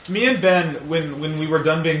 yeah. Me and Ben, when we were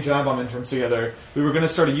done being Giant Bomb interns together, we were going to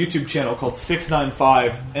start a YouTube channel called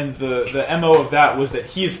 695, and the MO of that was that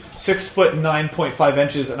he's 6 foot 9.5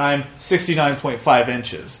 inches, and I'm 69.5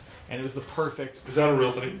 inches. And it was the perfect... Is that a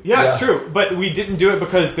real thing? Yeah, it's true. But we didn't do it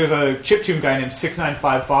because there's a chiptune guy named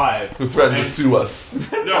 6955 Who threatened to sue us.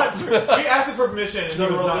 That's not true. We asked him for permission,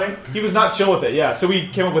 and he was not chill with it. Yeah, so we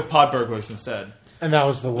came up with Podburglars instead. And that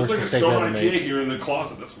was the worst There's mistake like a I ever stone IPA made. here in the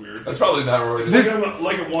closet. That's weird. That's probably not Rory. It's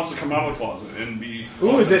like it wants to come out of the closet and be...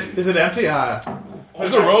 Ooh, is it empty?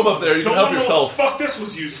 There's a robe up there. You can help yourself. What the fuck this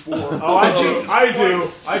was used for. Oh, I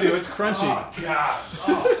do. It's crunchy. Oh, God.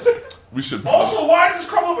 Oh. We should... Also, why is this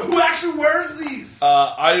crumble? Who actually wears these?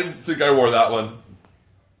 I think I wore that one.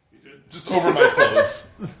 You did. Just over my clothes.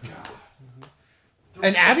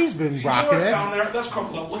 And Abby's been rocking it. Down there, that's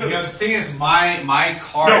crumpled up. Look at You know, this. the thing is, my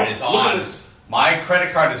card is on. Look at this. My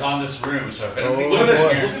credit card is on this room, so if anybody Look at comes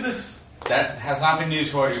this. here, Look at this. that has not been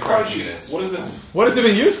used for your card sheet is. What is this? What has it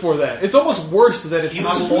been used for then? It's almost worse that it's He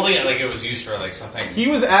not. was holding it like it was used for like something. He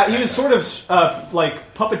was sort of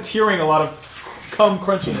like puppeteering a lot of cum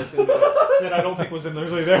crunchiness into it that I don't think was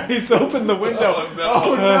originally there. He's opened the window.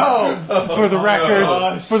 Oh no! For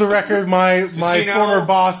the record, my you know- former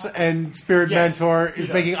boss and spirit Yes, mentor he is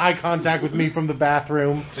does. making eye contact with me from the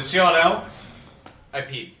bathroom. Just so y'all know, I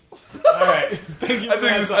peed. All right. Thank you.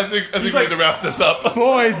 I think we need to wrap this up.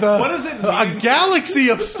 Boy, What does it mean? a galaxy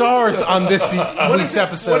of stars on this week's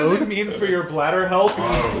episode. What does it mean for your bladder health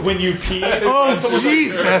when you pee? Oh, And someone's like,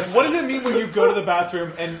 Jesus. what does it mean when you go to the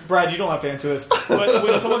bathroom? And Brad, you don't have to answer this. But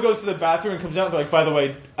when someone goes to the bathroom and comes out, they're like, "By the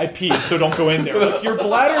way, I peed, so don't go in there." Like, your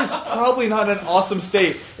bladder's probably not in an awesome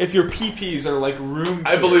state if your pee-pees are like room.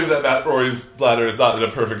 I believe that Matt Rory's bladder is not in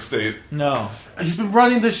a perfect state. No. He's been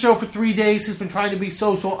running this show for 3 days. He's been trying to be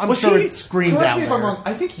social. I'm sure it's green correct down me if I'm there. wrong,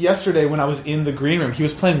 I think yesterday when I was in the green room, he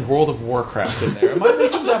was playing World of Warcraft in there. Am I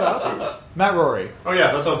making that up? Matt Rory. Oh,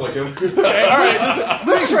 yeah, that sounds like him. Okay, all right.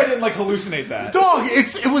 Make sure I didn't like hallucinate that. Dog,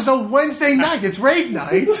 it was a Wednesday night. It's raid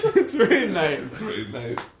night. It's very nice. Great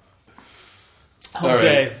night. Hump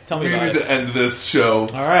day. Tell me We about need it. to end this show.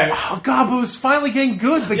 All right. Oh God, but it was finally getting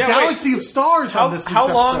good. The Yeah, galaxy of stars on this. How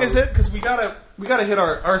week's long episode. is it? Because we gotta hit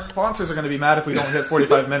our sponsors are going to be mad if we don't hit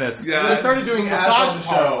 45 minutes. Yeah. We started doing ads on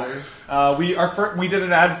the show. We did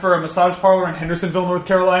an ad for a massage parlor in Hendersonville, North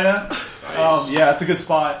Carolina. Yeah, it's a good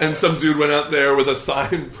spot. And some dude went out there with a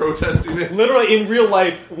sign protesting it. Literally, in real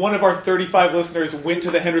life, one of our 35 listeners went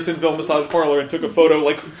to the Hendersonville massage parlor and took a photo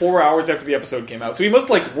like 4 hours after the episode came out. So he must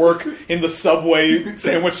like work in the Subway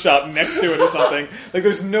sandwich shop next to it or something. Like,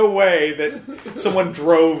 there's no way that someone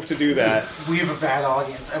drove to do that. We have a bad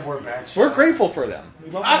audience, and we're a bad show. We're grateful for them. We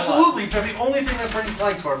love them a lot. Absolutely, they're the only thing that brings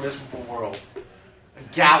light to our miserable world.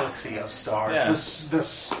 A galaxy of stars. Yeah.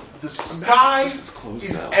 The sky closed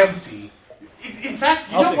is now. empty. In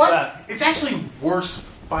fact, you I'll know fix what? that. It's actually worse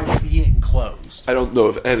by being closed. I don't know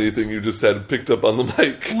if anything you just said picked up on the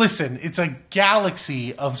mic. Listen, it's a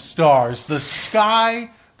galaxy of stars. The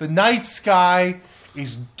sky, the night sky,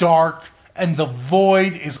 is dark, and the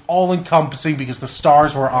void is all-encompassing because the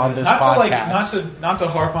stars were on this podcast. Not to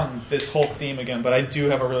harp on this whole theme again, but I do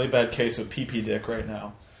have a really bad case of pee dick right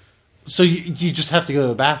now. So you just have to go to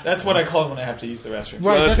the bathroom. That's what I call it when I have to use the restroom.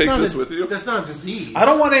 Right. wanna that's take not this a- with you? That's not a disease. I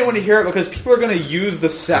don't want anyone to hear it because people are going to use the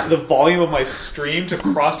volume of my stream to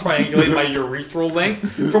cross-triangulate my urethral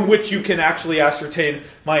length, from which you can actually ascertain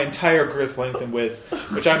my entire girth length and width,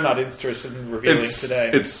 which I'm not interested in revealing today.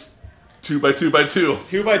 It's 2 by 2 by 2.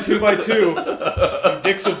 2 by 2 by 2.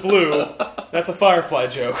 Dicks of blue. That's a Firefly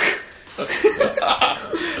joke.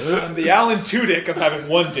 I'm the Alan Tudyk of having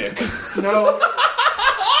one dick. No.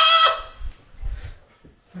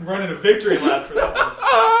 I'm running a victory lap for that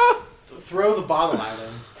one. Throw the bottle at him.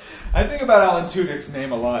 I think about Alan Tudyk's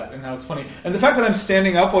name a lot and how it's funny. And the fact that I'm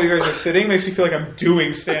standing up while you guys are sitting makes me feel like I'm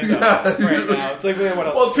doing stand-up right now. It's like, man, what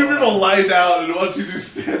else? Well, two people lie down and want you to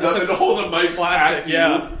stand up and hold a mic Classic, at you.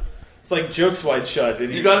 yeah. It's like Jokes Wide Shut.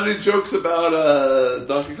 And You got any jokes about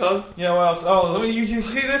Donkey Kong? You know what else? Oh, let me. You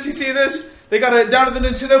see this? You see this? They got it down at the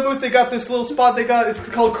Nintendo booth. They got this little spot. It's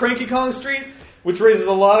called Cranky Kong Street, which raises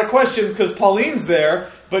a lot of questions because Pauline's there.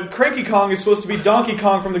 But Cranky Kong is supposed to be Donkey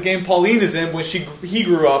Kong from the game Pauline is in when he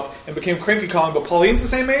grew up and became Cranky Kong. But Pauline's the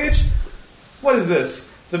same age. What is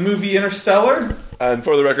this? The movie Interstellar? And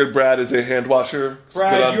for the record, Brad is a hand washer.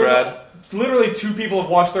 Brad, Good on you're Brad. literally two people have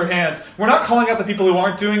washed their hands. We're not calling out the people who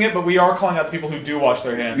aren't doing it, but we are calling out the people who do wash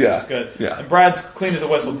their hands, Yeah, which is good. yeah. And Brad's clean as a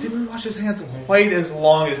whistle. Didn't wash his hands quite as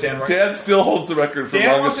long as Dan. Dan still holds the record for Dan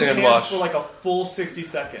longest washed his hand hands wash. for like a full 60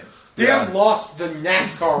 seconds. Dan Yeah. lost the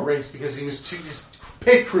NASCAR race because his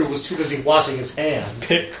pit crew was too busy washing his hands.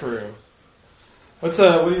 Pit crew. What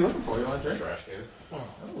are you looking for? You want a drink? Trash can.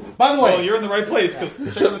 By the way, Well, you're in the right place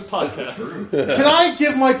because check out this podcast. can I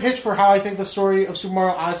give my pitch for how I think the story of Super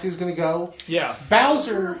Mario Odyssey is going to go? Yeah.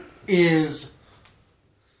 Bowser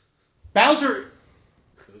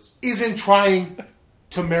isn't trying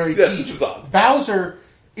to marry Yes, Peach. this is on. Bowser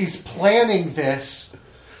is planning this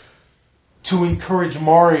to encourage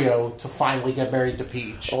Mario to finally get married to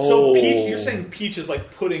Peach. So Peach, you're saying Peach is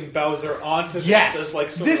like putting Bowser onto this Yes, as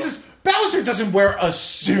like sort this of, is Bowser doesn't wear a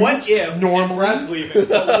suit. what if normally? Brad's leaving?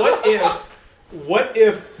 But what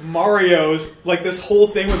if Mario's like this whole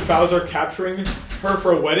thing with Bowser capturing her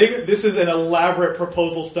for a wedding? This is an elaborate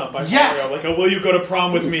proposal stunt by Yes. Mario. Like, will you go to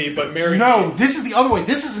prom with me? But marry No, me? this is the other way.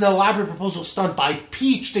 This is an elaborate proposal stunt by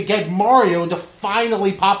Peach to get Mario to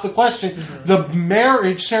finally pop the question. Mm-hmm. The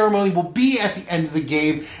marriage ceremony will be at the end of the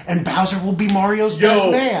game, and Bowser will be Mario's best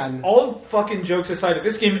man. All fucking jokes aside, if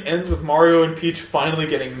this game ends with Mario and Peach finally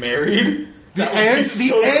getting married, The that would be end, so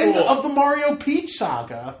the end cool. of the Mario Peach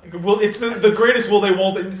saga. Well, it's the greatest will they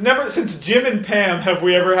won't. It's never since Jim and Pam have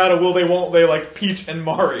we ever had a will they won't they like Peach and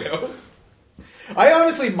Mario. I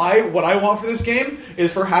honestly, what I want for this game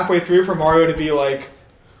is for halfway through for Mario to be like,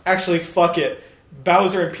 actually, fuck it.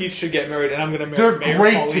 Bowser and Peach should get married, and I'm going to marry They're Mayor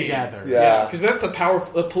great Pauline. together. Yeah. Because that's a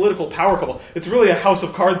political power couple. It's really a House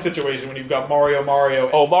of Cards situation when you've got Mario, and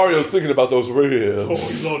Oh, Mario's thinking about those ribs.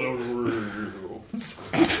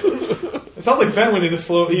 It sounds like Ben went into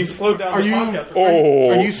he slowed down the podcast.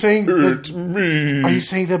 Are you saying it's me. Are you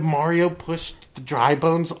saying that Mario pushed the dry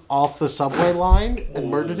bones off the subway line and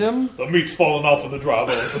murdered him? The meat's falling off of the dry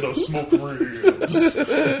bones for those smoked ribs.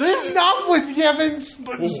 That's not what Kevin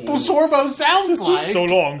Sorbo sounds like. So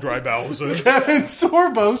long, Dry Bowser. Kevin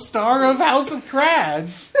Sorbo, star of House of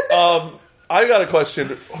Crabs. I got a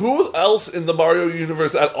question. Who else in the Mario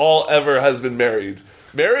universe at all ever has been married?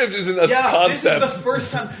 Marriage isn't a concept. This is the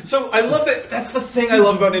first time. So I love that. That's the thing I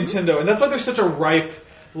love about Nintendo, and that's why there's such a ripe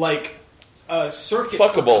circuit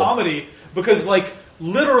Fuckable. for comedy. Because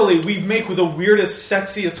literally, we make the weirdest,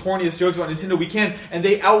 sexiest, horniest jokes about Nintendo we can, and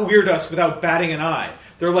they out-weird us without batting an eye.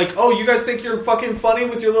 They're like, oh, you guys think you're fucking funny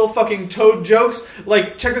with your little fucking Toad jokes?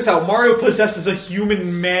 Like, check this out. Mario possesses a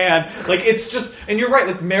human man. Like, it's just... And you're right.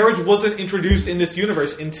 Like, marriage wasn't introduced in this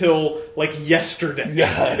universe until, yesterday.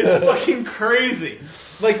 Yeah. It's fucking crazy.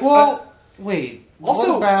 Like, wait.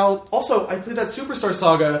 Also, what about... Also, I played that Superstar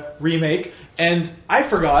Saga remake, and I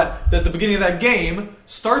forgot that the beginning of that game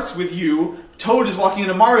starts with Toad is walking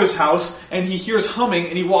into Mario's house, and he hears humming,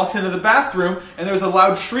 and he walks into the bathroom, and there's a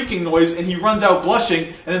loud shrieking noise, and he runs out blushing,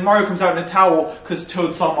 and then Mario comes out in a towel, because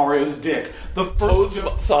Toad saw Mario's dick.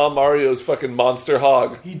 Toad saw Mario's fucking monster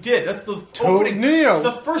hog. He did. That's the Toad opening. Neo.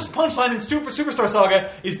 The first punchline in Superstar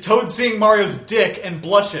Saga is Toad seeing Mario's dick and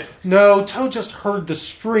blushing. No, Toad just heard the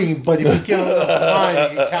stream, but if you give him enough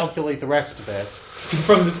time, you can calculate the rest of it.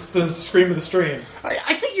 From the scream of the stream.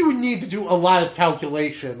 I think you would need to do a lot of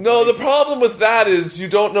calculation. No, the problem with that is you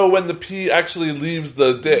don't know when the pee actually leaves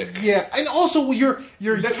the dick. Yeah, and also you're That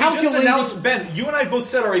we just calculating... announced, Ben, you and I both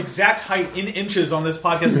said our exact height in inches on this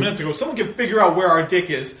podcast minutes ago. Someone can figure out where our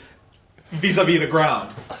dick is vis-a-vis the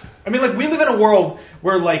ground. I mean, we live in a world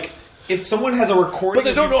where, if someone has a recording... But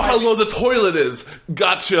they don't know how low the toilet is.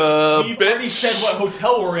 Gotcha, We've bitch. already said what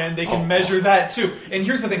hotel we're in. They can measure that, too. And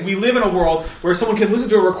here's the thing. We live in a world where someone can listen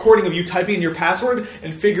to a recording of you typing in your password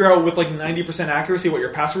and figure out with, 90% accuracy what your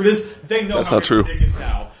password is. They know That's how not your true. dick is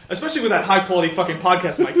now. Especially with that high-quality fucking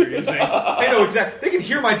podcast mic you're using. They know exactly. They can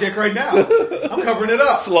hear my dick right now. I'm covering it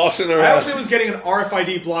up. Sloshing around. I actually was getting an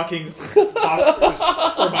RFID blocking box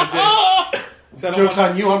for my dick. Is that Joke's all?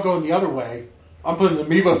 on you, I'm going the other way. I'm putting an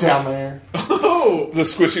amiibo down there. Oh! The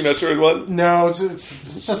squishy Metroid one? No,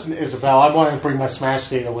 it's just an Isabel. I want to bring my Smash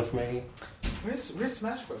data with me. Where's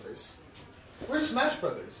Smash Brothers? Where's Smash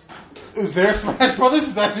Brothers? Is there Smash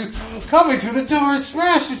Brothers? That's who's coming through the door. It's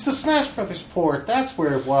Smash. It's the Smash Brothers port. That's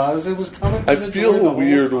where it was. It was coming through I the door the feel whole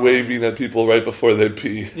weird time. waving at people right before they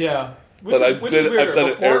pee. Yeah. But I've done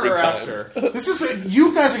it every time. After? This is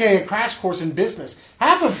you guys are getting a crash course in business.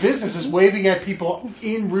 Half of business is waving at people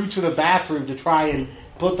en route to the bathroom to try and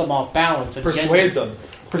put them off balance and Persuade them.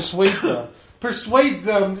 Persuade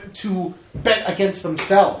them to bet against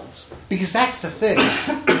themselves, because that's the thing.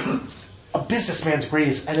 A businessman's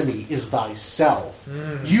greatest enemy is thyself.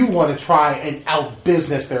 You want to try and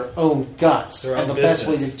out-business their own guts. Their and own the best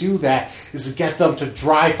way business. to do that is to get them to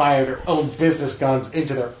dry fire their own business guns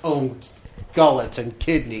into their own gullets and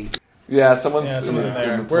kidney. Yeah, someone's in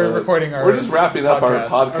there. the We're toilet. recording our We're just wrapping up our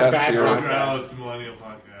podcast bad here. podcast. Now it's the Millennial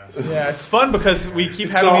Podcast. Yeah, it's fun because we keep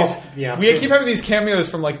It's having all- these. yeah, we so keep having these cameos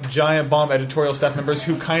from Giant Bomb editorial staff members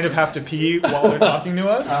who kind of have to pee while they're talking to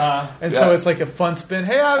us, and so Yeah. it's like a fun spin.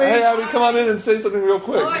 Hey, Abby. Hey, Abby, come on in and say something real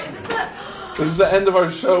quick. Oh, is this This is the end of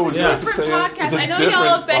our show. Would you like to Different say it? podcast. It's a I know different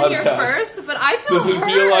y'all have been here podcast. first, but I feel Does it hurt.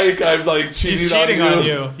 feel like I'm like He's cheating cheating on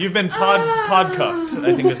you. You've been podcucked,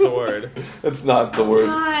 I think is the word. That's not the word.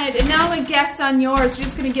 God, and now I'm a guest on yours. You're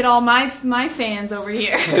just gonna get all my fans over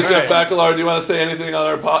here. Hey, Jeff Bacalard, do you want to say anything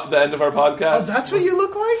on the end of our podcast? Oh, that's what you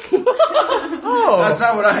look like? Oh. That's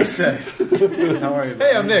not what I said. How are you?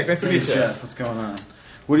 Hey, I'm Nick. Nice to meet you. Jeff, what's going on?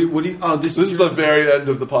 What do you? Oh, This is the very end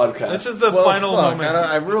of the podcast. This is the well, final fuck, moment.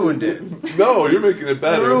 I ruined it. No, you're making it I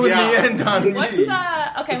better. ruined the end on What's me. okay?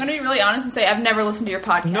 I'm gonna be really honest and say I've never listened to your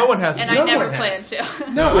podcast. No one has. and No I never one plan has.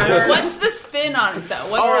 to. No, What's the spin on it though?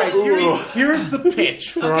 What's all right. the- Here's the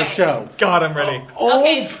pitch for our Okay. show. God, I'm ready.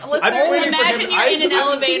 Okay, I've been listeners, waiting for imagine him- you're in an I've-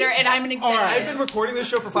 elevator and I'm an executive. I've been recording this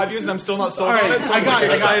show for 5 years and I'm still not sold All on right, it. So I I'm got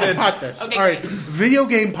excited. this. Okay, All right, great. video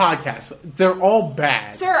game podcasts. They're all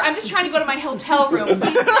bad. Sir, I'm just trying to go to my hotel room.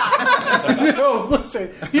 Please stop. No,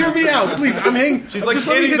 listen. Hear me out, please. I'm hanging. She's like just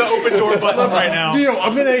let me hitting the hit- open door button right now. You know,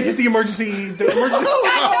 I'm gonna hit the emergency. The emergency.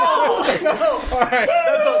 All right.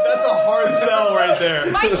 That's a hard sell right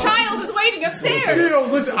there. My child is waiting upstairs. You know,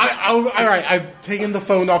 listen. All right. I've taken the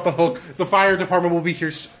phone off the hook. The fire department will be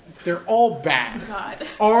here. They're all bad. God.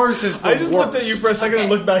 Ours is the I just worst. looked at you for a second and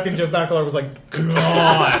looked back, and Jeff Bacalard was like,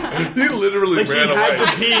 God. He literally Like ran he away.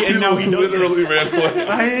 had to pee, and now he knows literally ran away.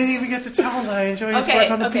 I didn't even get to tell him that I enjoy his Okay,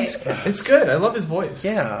 work on the okay. Beastcast. It's good. I love his voice.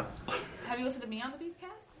 Yeah. Have you listened to me on the Beastcast?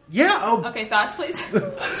 Yeah. Oh, Okay, thoughts, please. You've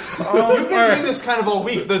been doing this kind of all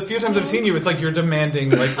week. The few times I've seen you, it's like you're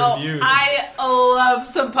demanding like reviews. I love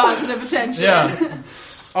some positive attention. Yeah.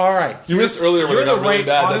 all right. You missed earlier when You're I got in the really right-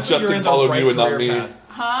 mad that honestly, you're Justin in the followed right you and not career me. path.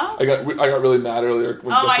 Huh? I got really mad earlier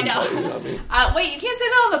when Oh, I Justin know. followed you, not me. Wait, you can't say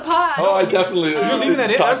that on the pod. Oh, I definitely. You're leaving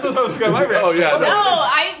that in? That's what I was going to my Oh, yeah. No,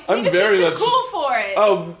 I I'm think very it's much- too cool for it.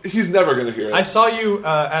 Oh, he's never going to hear it. I saw you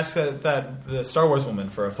ask that the Star Wars woman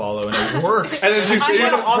for a follow, and it worked. And then she I saved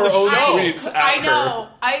know. her On the own show. tweets at I her. know.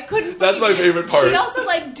 I couldn't. That's fucking- my favorite part. She also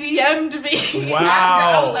like DM'd me. Wow.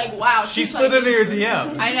 After. I was like, wow. She she's slid like, into your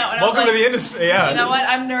DMs. I know, and I was Welcome to like, the industry. Yeah. You know what?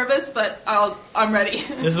 I'm nervous, but I'm ready.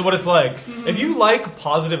 This is what it's like. If you like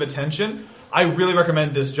positive attention, I really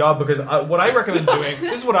recommend this job because what I recommend doing,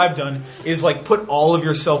 this is what I've done, is like put all of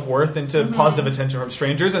your self-worth into positive attention from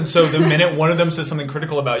strangers. And so the minute one of them says something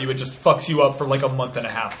critical about you, it just fucks you up for like a month and a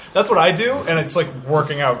half. That's what I do, and it's like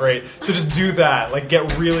working out great. So just do that. Like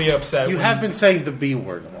get really upset. You have been saying the B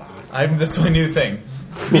word a lot. That's my new thing.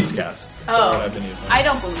 Beastcast. That's what I've been using. I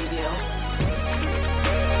don't believe you.